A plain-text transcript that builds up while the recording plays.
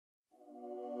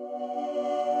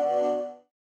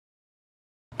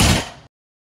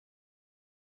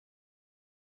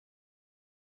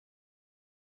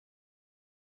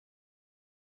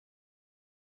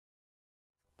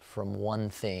from one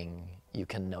thing, you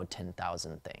can know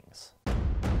 10,000 things.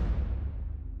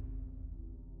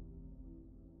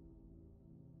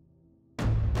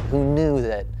 Who knew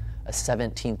that a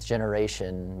 17th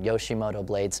generation Yoshimoto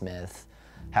bladesmith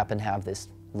happened to have this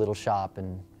little shop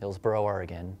in Hillsboro,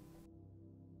 Oregon?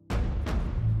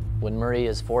 When Murray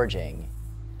is forging,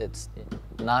 it's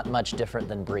not much different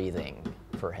than breathing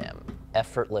for him.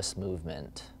 Effortless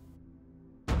movement.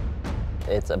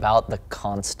 It's about the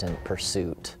constant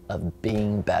pursuit of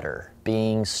being better,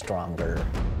 being stronger,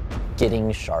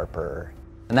 getting sharper.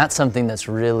 And that's something that's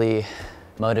really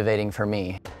motivating for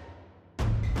me.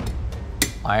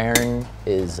 Iron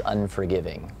is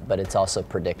unforgiving, but it's also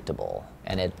predictable,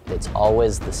 and it's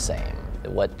always the same.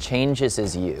 What changes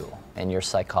is you and your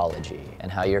psychology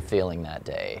and how you're feeling that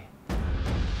day.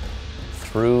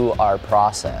 Through our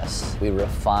process, we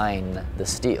refine the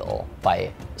steel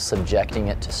by subjecting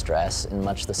it to stress in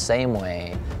much the same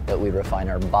way that we refine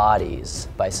our bodies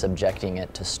by subjecting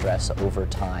it to stress over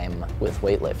time with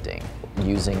weightlifting,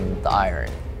 using the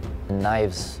iron.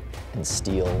 Knives and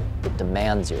steel, it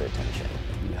demands your attention.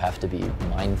 You have to be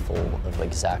mindful of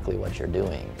exactly what you're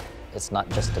doing. It's not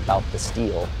just about the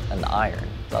steel and the iron,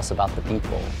 it's also about the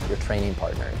people, your training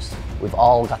partners. We've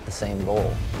all got the same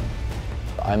goal.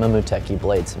 I'm a Muteki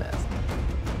Bladesmith.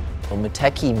 Well,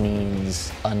 Muteki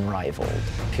means unrivaled,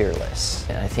 peerless.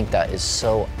 And I think that is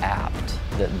so apt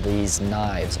that these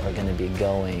knives are going to be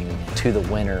going to the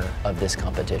winner of this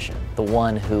competition, the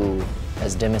one who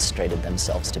has demonstrated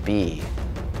themselves to be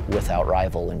without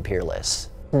rival and peerless.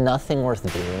 Nothing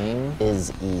worth doing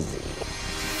is easy.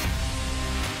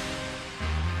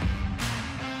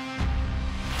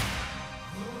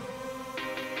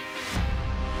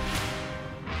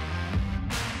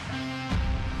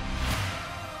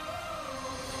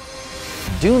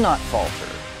 Do not falter.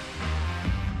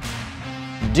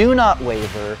 Do not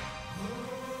waver.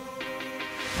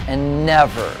 And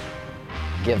never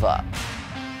give up.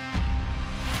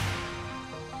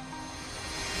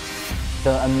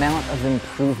 The amount of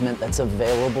improvement that's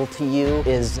available to you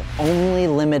is only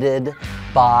limited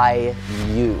by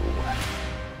you.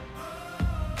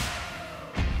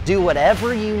 Do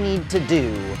whatever you need to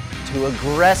do to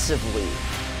aggressively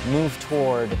move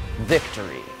toward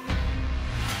victory.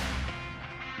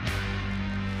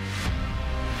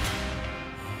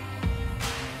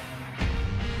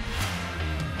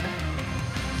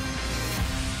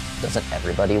 Doesn't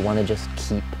everybody want to just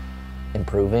keep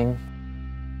improving?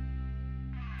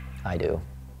 I do.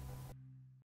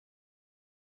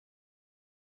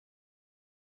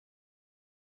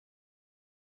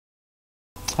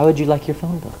 How would you like your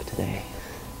phone book today?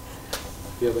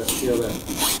 Feel that.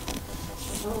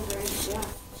 Oh, great, yeah.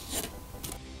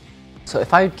 So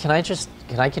if I can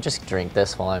just drink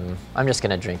this while I'm just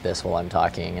gonna drink this while I'm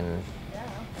talking, and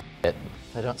if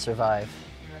I don't survive,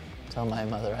 tell my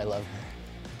mother I love her.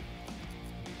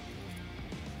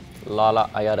 Lala,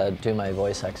 I gotta do my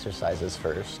voice exercises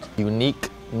first. Unique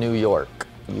New York.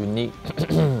 Unique.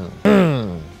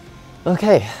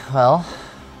 Okay, well,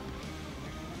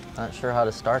 not sure how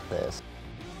to start this.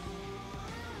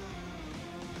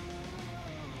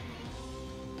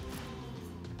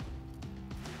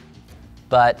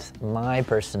 But my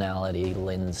personality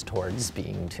lends towards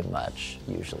being too much,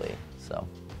 usually, so.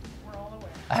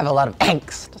 I have a lot of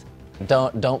angst.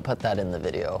 Don't put that in the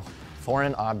video.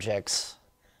 Foreign objects.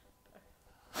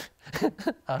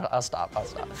 I'll stop.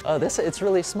 Oh, it's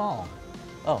really small.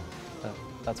 Oh,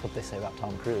 that's what they say about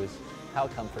Tom Cruise. How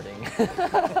comforting.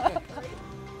 Yeah.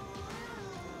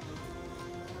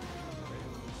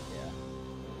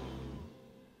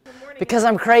 Because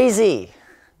I'm crazy.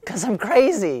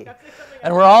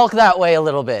 And we're all that way a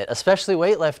little bit, especially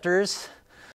weightlifters.